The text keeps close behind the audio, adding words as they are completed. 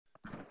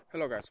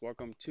Hello guys,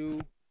 welcome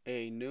to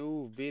a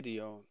new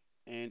video,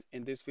 and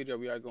in this video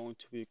we are going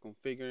to be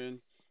configuring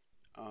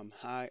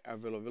high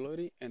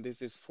availability, and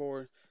this is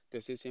for the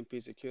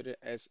CCNP Security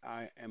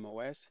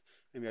SIMOS,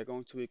 and we are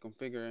going to be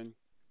configuring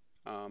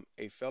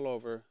a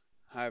failover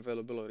high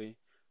availability,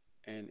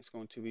 and it's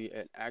going to be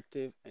an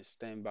active and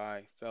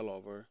standby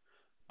failover.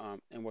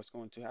 And what's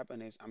going to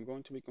happen is I'm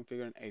going to be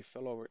configuring a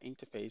failover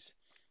interface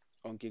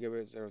on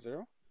Gigabit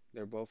 00.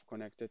 They're both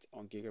connected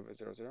on Gigabit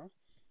 00.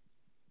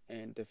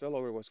 And the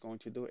failover what's going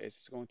to do is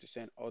it's going to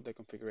send all the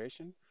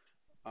configuration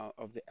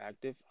of the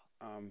active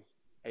um,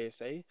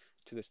 ASA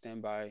to the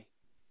standby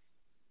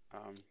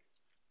um,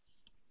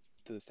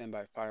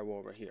 firewall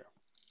over here,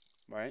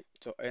 right?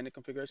 So any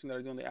configuration that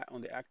I do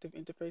on the active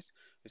interface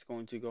is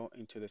going to go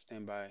into the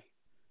standby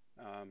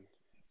um,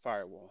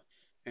 firewall.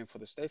 And for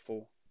the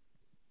stateful,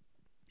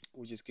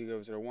 which is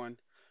Gigabit 01,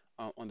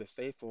 on the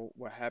stateful,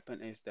 what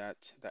happened is that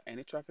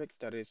any traffic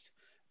that is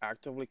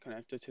actively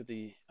connected to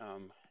the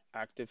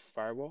active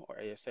firewall or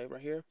ASA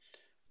right here,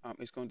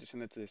 it's going to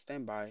send it to the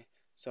standby.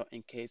 So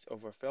in case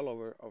of a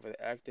failover over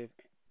the active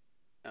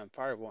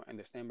firewall and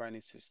the standby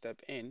needs to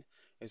step in,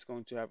 it's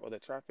going to have other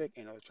traffic,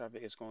 and other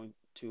traffic is going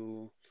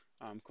to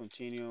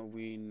continue.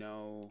 We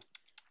know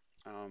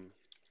um,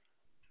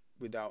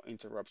 without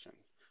interruption,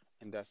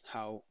 and that's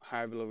how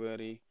high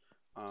availability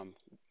um,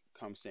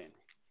 comes in.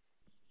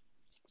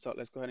 So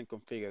let's go ahead and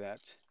configure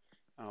that.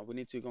 We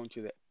need to go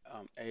into the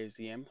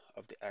ASDM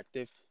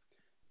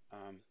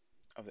um,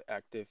 of the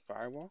active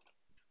firewall.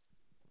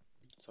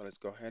 So let's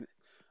go ahead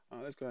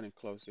and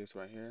close this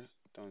right here.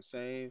 Don't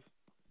save.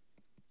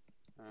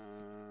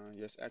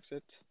 Yes,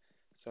 exit.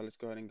 So let's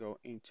go ahead and go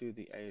into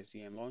the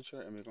ASDM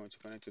launcher, and we're going to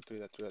connect to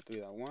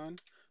 3.3.3.1,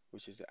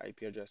 which is the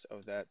IP address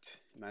of that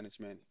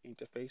management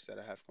interface that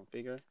I have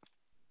configured.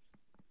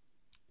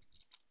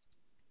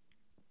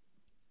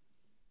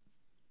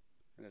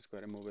 And let's go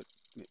ahead and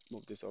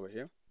move this over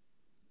here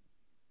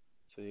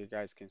so you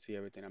guys can see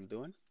everything I'm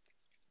doing.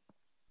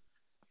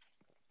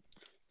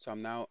 So I'm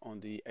now on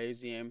the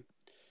ASDM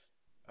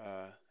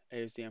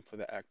for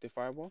the active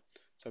firewall.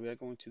 So we are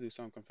going to do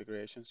some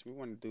configurations. We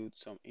want to do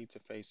some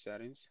interface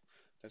settings.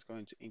 Let's go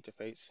into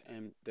interface,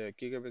 and the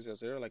Gigabit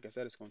 00, like I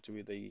said, is going to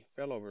be the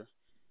failover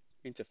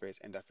interface,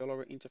 and that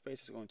failover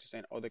interface is going to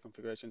send all the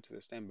configuration to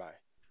the standby.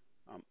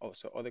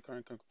 Also, all the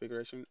current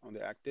configuration on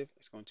the active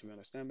is going to be on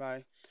the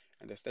standby,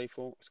 and the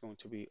stateful is going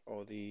to be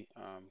all the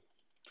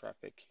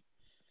traffic.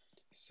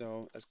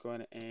 So let's go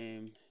ahead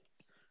and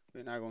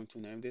we're not going to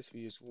name this.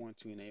 We just want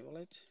to enable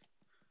it.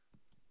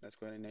 Let's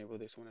go ahead and enable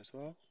this one as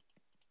well.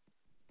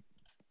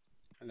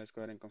 And let's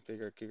go ahead and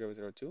configure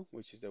Gigabit 02,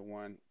 which is the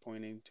one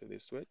pointing to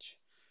this switch.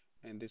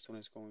 And this one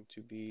is going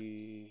to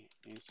be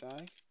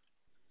inside.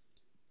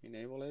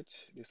 Enable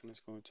it. This one is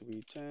going to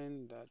be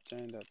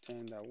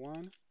 10.10.10.1. Go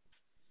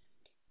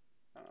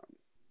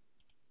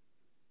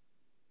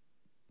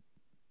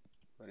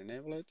ahead and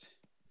enable it.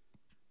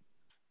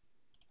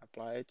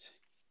 Apply it.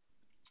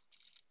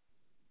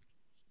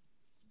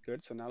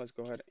 Good. So now let's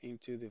go ahead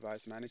into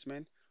device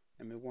management,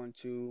 and we want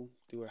to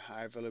do a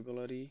high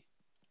availability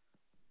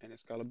and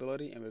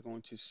scalability, and we're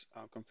going to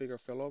configure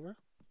failover.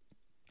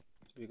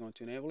 We're going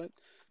to enable it.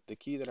 The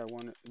key that we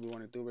want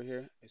to do over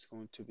here is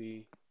going to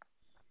be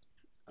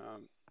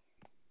um,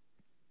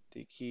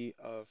 the key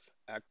of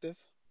active.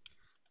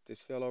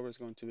 This failover is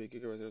going to be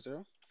Gigabit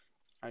 00,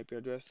 IP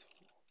address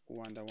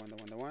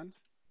 1.1.1.1.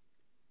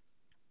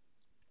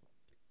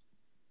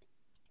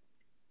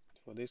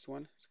 For this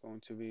one, it's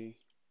going to be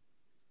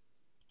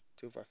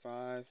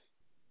 255,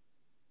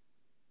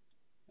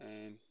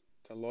 and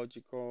the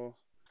logical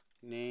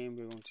name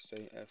we're going to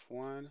say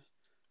F1,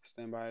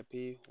 standby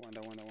IP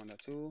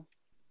 1.1.1.2.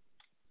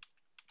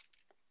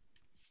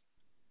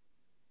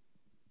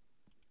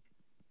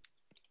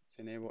 Let's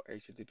enable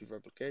HTTP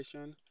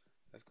replication.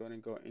 Let's go ahead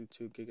and go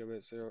into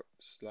Gigabit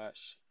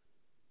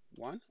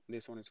 0/1.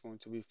 This one is going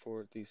to be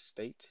for the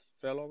state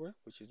failover,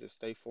 which is the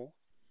stateful.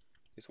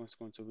 This one's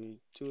going to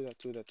be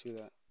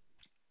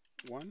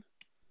 2.2.2.1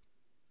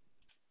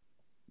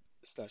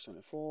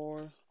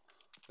 /24.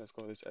 Let's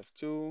call this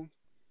F2.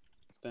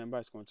 Standby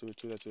is going to be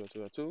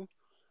 2.2.2.2,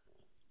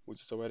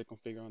 which is already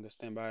configured on the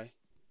standby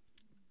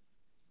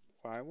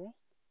firewall.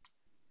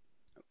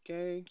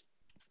 Okay,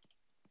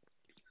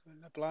 go ahead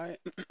and apply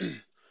it.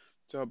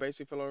 So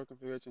basic failover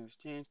configuration is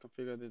changed.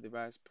 Configure the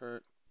device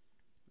per.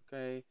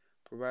 Okay,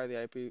 provide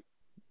the IP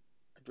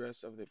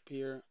address of the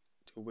peer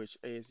to which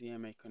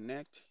ASDM may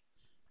connect.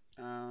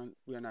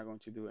 We are not going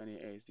to do any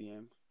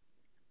ASDM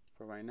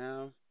for right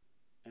now.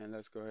 And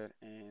let's go ahead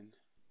and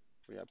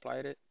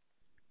reapply it.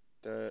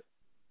 The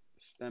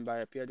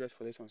standby IP address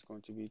for this one is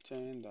going to be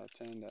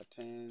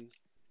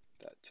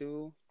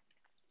 10.10.10.2,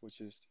 which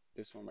is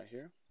this one right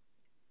here.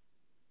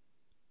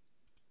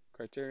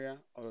 Criteria,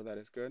 all of that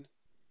is good.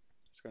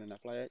 Let's go ahead and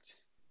apply it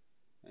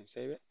and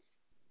save it.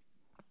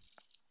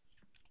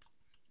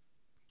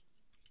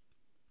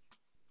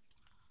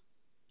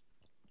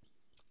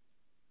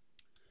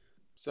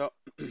 So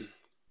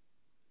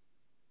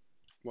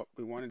what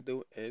we want to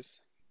do is,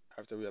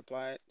 after we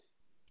apply it,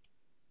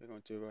 We're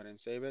going to go ahead and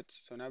save it.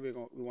 So now we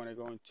want to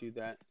go into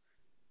that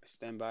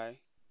standby.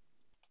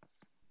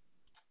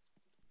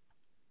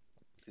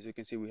 As you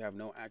can see, we have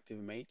no active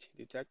mate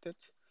detected.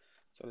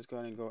 So let's go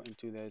ahead and go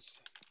into this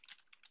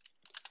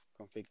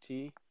config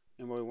T.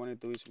 And what we want to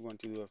do is we want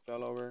to do a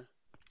failover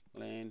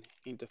LAN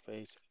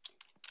interface.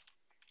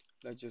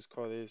 Let's just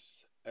call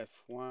this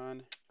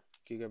F1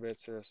 gigabit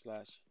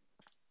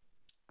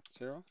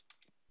 0/0.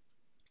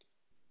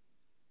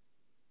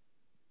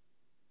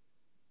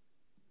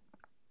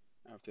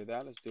 After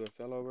that, let's do a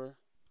failover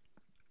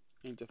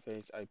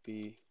interface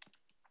IP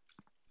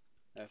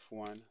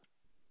F1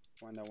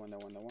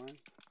 1.1.1.1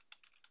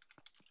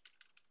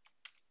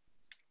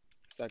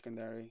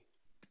 secondary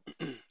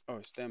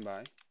or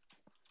standby.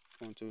 It's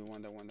going to be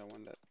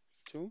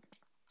 1.1.1.2,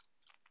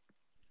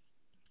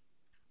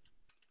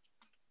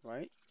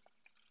 right?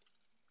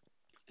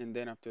 And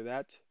then after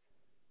that,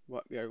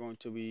 what we are going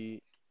to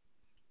be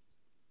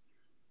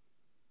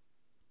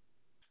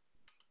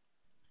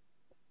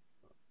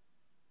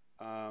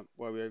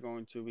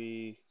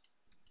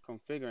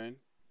configuring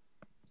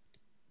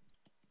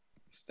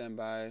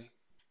standby.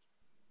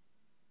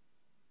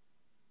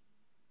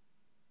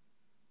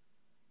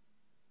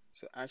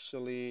 So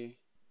actually,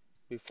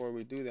 before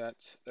we do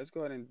that, let's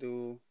go ahead and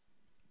go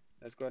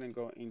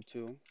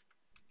into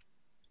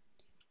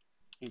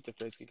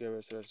interface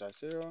gigabit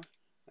 0/0,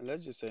 and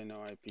let's just say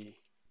no IP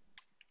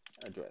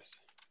address.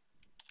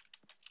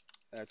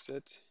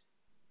 Exit.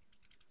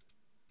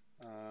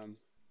 Um,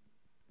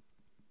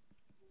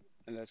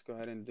 and let's go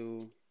ahead and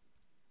do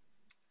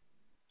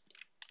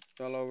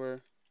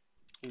failover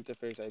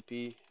interface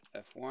IP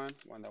F1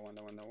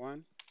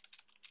 1.1.1.1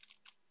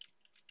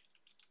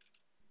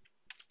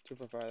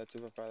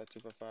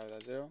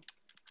 255.255.255.0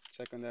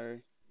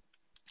 secondary,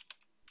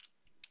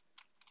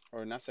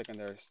 or not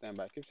secondary,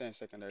 standby. I keep saying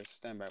secondary,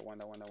 standby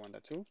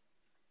 1.1.1.2.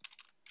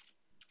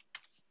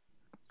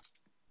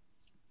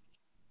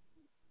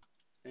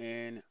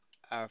 And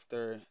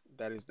after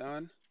that is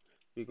done,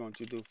 we're going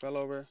to do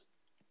failover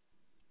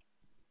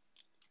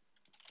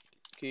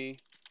key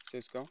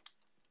Cisco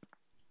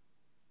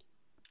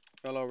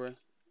failover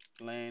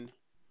LAN.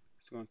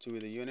 It's going to be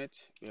the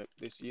unit. Yep,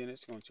 this unit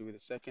is going to be the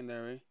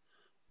secondary,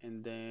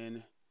 and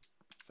then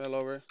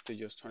failover to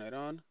just turn it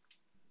on.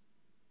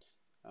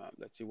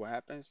 Let's see what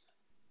happens.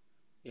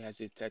 It has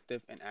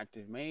detected an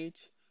active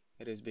mate.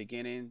 It is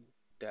beginning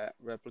that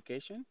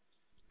replication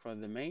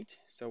from the mate.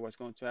 So what's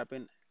going to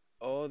happen?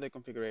 All the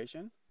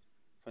configuration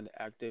from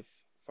the active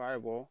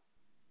firewall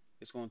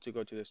is going to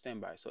go to the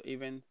standby. So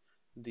even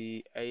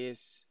the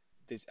AS,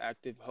 this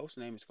active host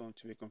name is going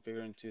to be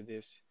configured into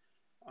this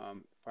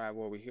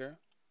firewall over here.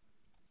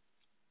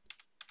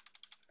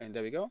 And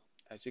there we go.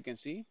 As you can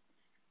see,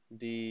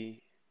 the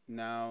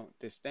now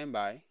the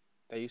standby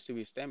that used to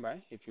be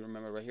standby, if you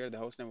remember right here, the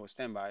host name was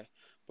standby,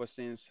 but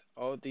since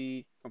all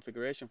the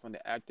configuration from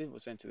the active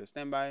was sent to the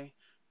standby,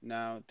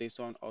 now this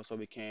one also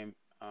became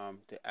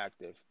the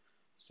active.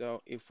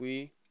 So if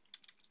we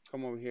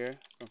come over here,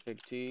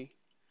 config T,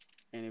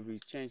 and if we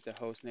change the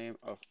host name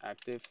of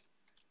active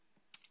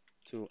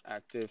to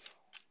active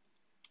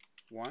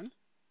 1,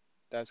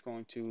 that's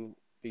going to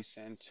be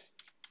sent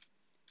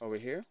over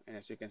here. And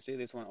as you can see,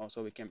 this one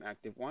also became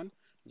active 1,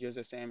 just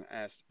the same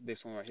as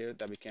this one right here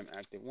that became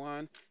active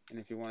 1. And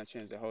if you want to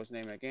change the host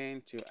name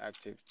again to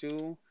active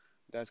 2,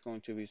 that's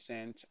going to be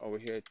sent over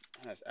here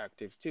as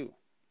active 2.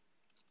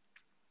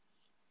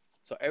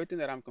 So everything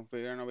that I'm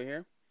configuring over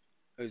here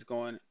is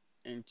going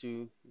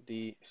into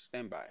the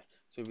standby.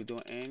 So if we do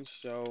end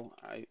show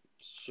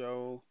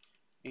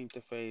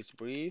interface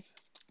brief,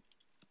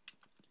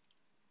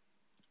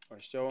 or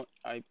show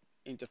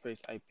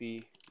interface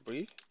IP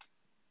brief,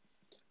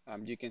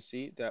 you can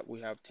see that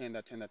we have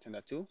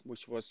 10.10.10.2,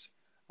 which was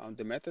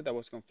the method that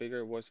was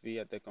configured was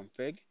via the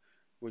config,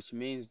 which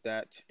means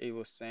that it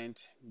was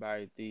sent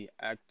um,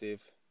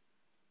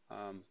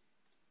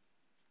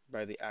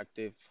 by the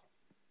active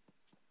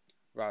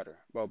router,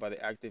 well, by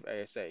the active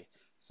ASA.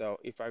 So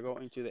if I go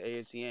into the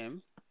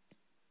ASEM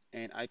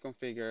and I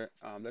configure,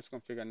 let's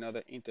configure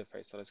another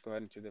interface. So let's go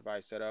ahead into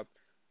device setup.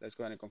 Let's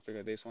go ahead and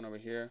configure this one over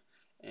here.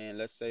 And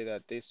let's say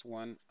that this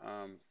one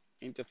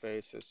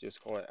interface, let's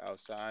just call it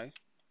outside.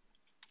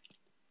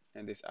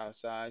 And this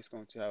outside is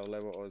going to have a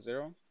level of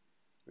 0.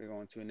 We're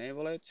going to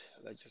enable it.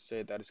 Let's just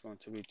say that it's going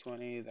to be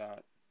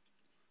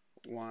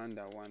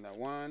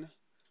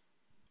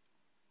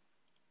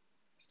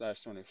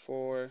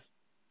 20.1.1/24.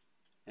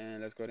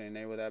 And let's go ahead and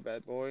enable that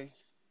bad boy.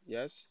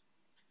 Yes,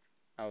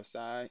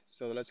 outside.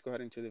 So let's go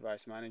ahead into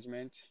device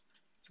management.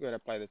 Let's go ahead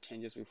and apply the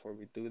changes before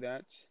we do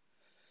that.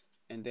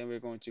 And then we're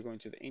going to go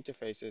into the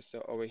interfaces.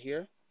 So over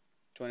here,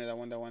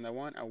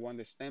 20.1.1.1, I want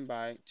the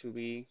standby to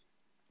be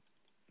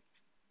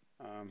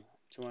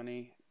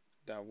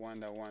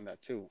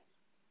 20.1.1.2.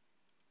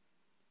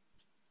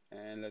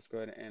 And let's go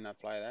ahead and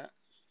apply that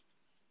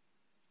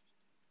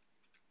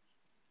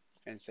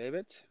and save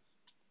it.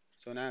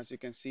 So now as you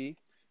can see,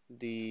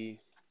 the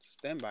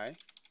standby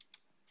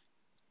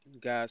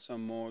got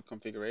some more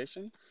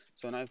configuration.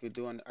 So now if we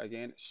do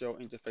again show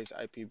interface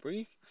IP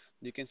brief,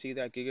 you can see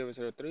that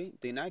Gigabit 03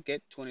 did not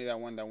get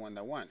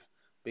 20.1.1.1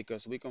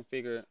 because we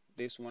configure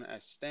this one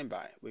as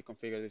standby. We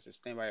configure this as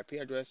standby IP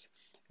address,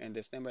 and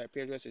the standby IP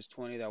address is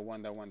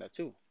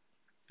 20.1.1.2.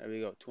 There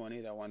we go,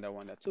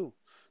 20.1.1.2.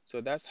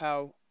 So that's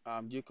how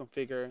you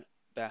configure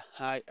the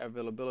high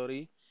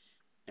availability,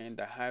 and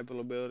the high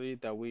availability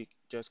that we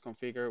just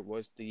configured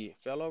was the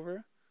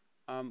failover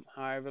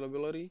high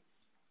availability,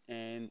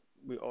 and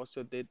we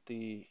also did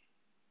the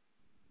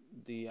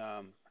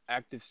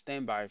active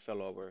standby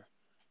failover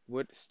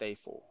with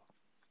stateful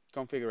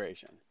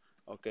configuration.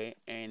 Okay,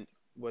 and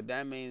what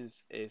that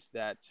means is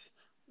that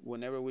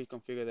whenever we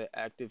configure the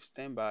active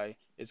standby,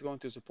 it's going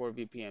to support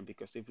VPN,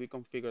 because if we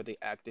configure the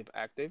active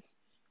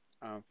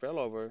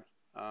failover,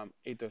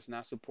 it does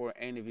not support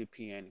any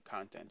VPN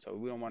content. So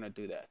we don't want to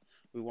do that.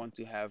 We want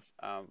to have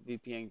um,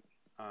 VPN,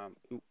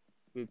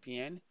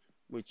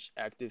 which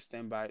active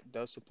standby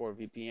does support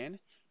VPN.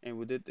 And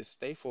we did the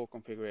stateful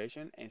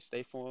configuration, and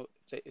stateful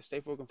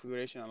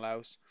configuration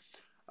allows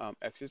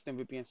existing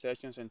VPN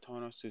sessions and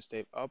tunnels to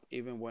stay up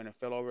even when a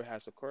failover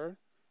has occurred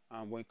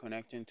when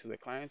connecting to the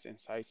clients and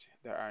sites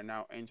that are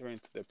now entering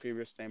to the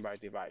previous standby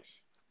device.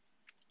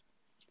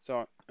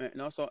 So, and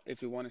also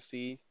if you want to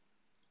see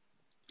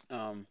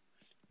um,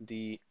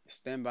 the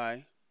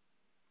standby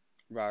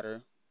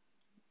router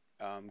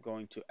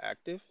going to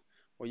active,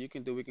 what you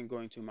can do, we can go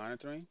into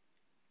monitoring.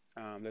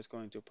 Let's go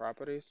into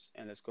properties,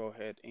 and let's go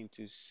ahead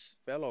into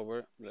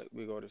failover.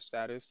 We go to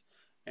status,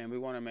 and we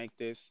want to make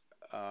this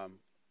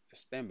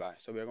standby.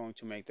 So we're going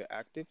to make the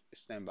active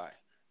standby.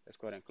 Let's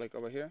go ahead and click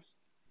over here,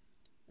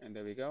 and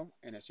there we go.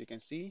 And as you can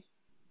see,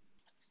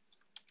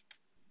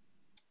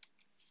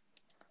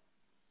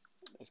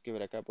 let's give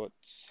it a couple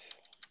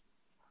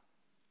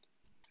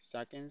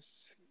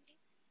seconds.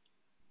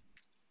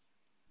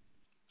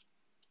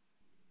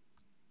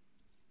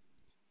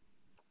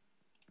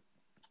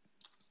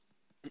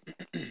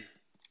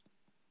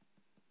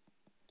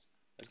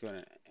 Let's go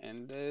ahead and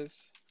end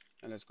this,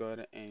 and let's go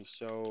ahead and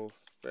show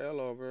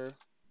failover.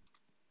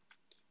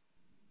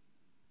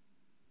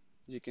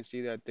 You can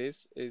see that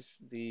this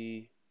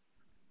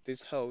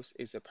host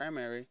is the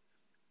primary,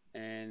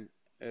 and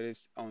it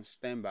is on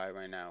standby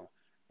right now.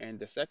 And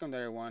the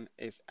secondary one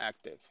is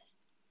active.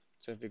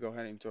 So if you go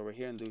ahead into over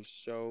here and do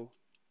show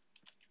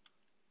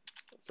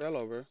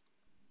failover,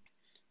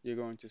 you're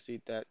going to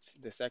see that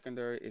the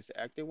secondary is the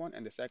active one,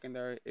 and the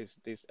secondary is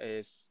this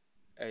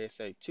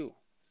ASA2.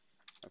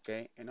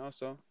 Okay, and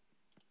also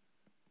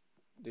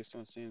this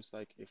one seems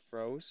like it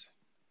froze.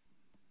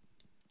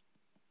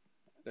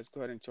 Let's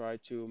go ahead and try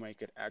to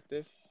make it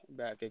active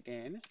back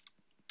again.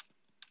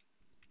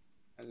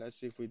 And let's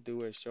see if we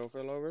do a show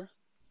failover.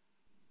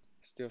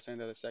 Still saying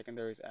that the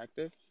secondary is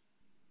active.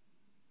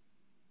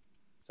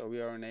 So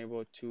we are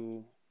unable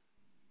to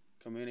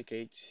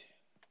communicate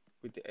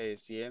with the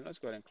ASDM. Let's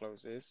go ahead and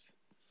close this.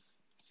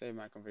 Save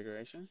my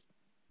configuration.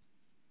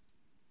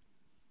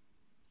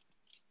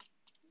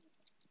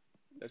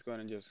 Let's go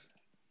ahead and just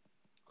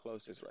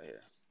close this right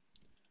here.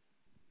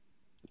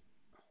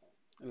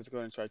 And let's go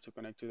ahead and try to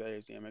connect to the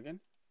ASDM again.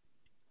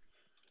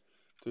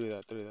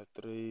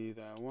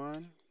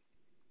 3.3.3.1.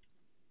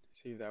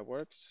 See if that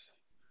works.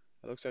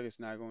 It looks like it's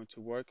not going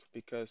to work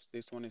because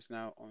this one is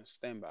now on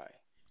standby.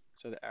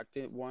 So the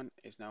active one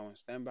is now on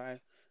standby.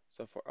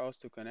 So for us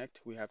to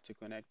connect, we have to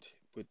connect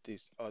with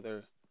this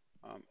other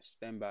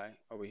standby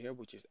over here,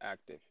 which is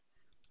active.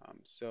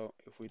 So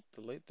if we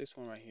delete this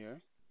one right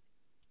here,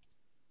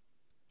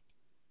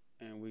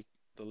 and we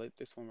delete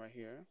this one right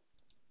here,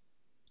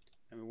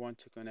 and we want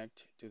to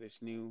connect to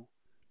this new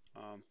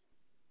um,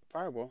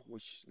 firewall,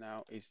 which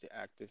now is the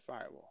active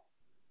firewall.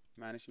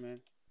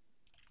 Management,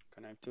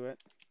 connect to it.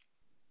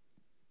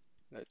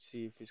 Let's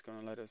see if it's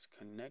gonna let us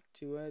connect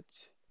to it.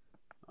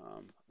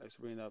 Let's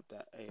bring up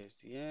that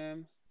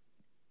ASDM.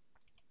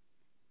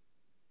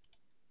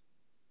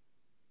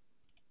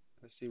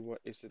 Let's see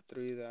what is it,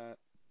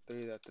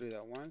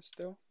 3.3.3.1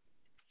 still.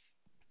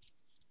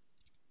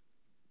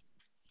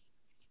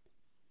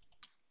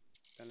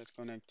 Then let's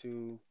connect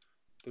to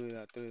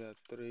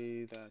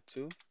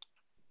 3.3.3.2.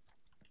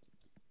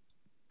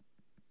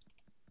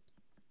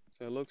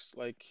 So it looks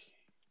like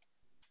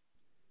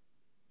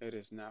it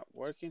is not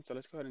working. So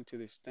let's go ahead into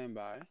the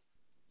standby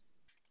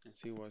and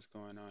see what's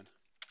going on.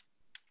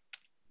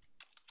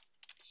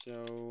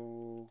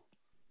 Show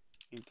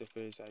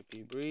interface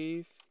IP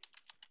brief.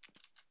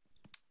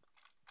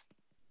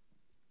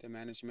 The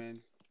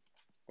management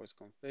was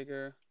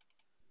configured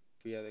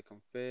via the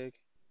config.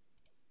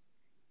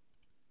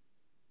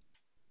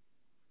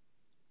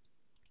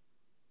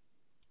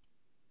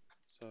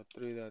 So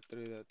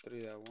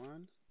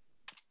 3.3.3.1.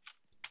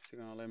 Is it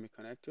gonna let me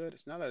connect to it?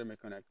 It's not letting me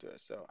connect to it.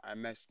 So I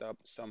messed up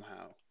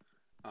somehow.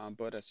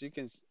 But as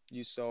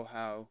you saw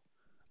how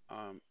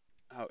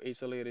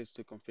easily it is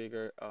to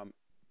configure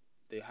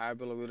the high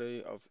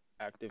availability of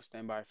active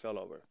standby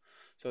failover.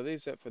 So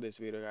this is it for this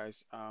video,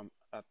 guys. I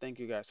thank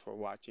you guys for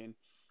watching.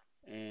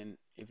 And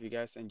if you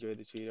guys enjoyed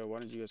this video, why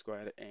don't you guys go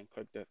ahead and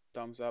click the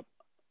thumbs up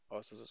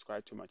Also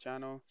subscribe to my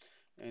channel.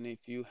 And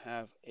if you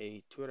have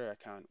a Twitter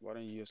account, why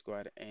don't you just go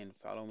ahead and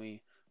follow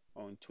me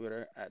on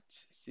Twitter at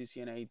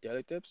CCNA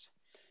Daily Tips.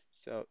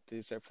 So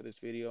this is it for this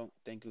video.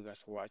 Thank you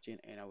guys for watching,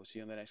 and I will see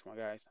you in the next one,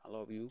 guys. I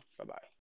love you. Bye bye.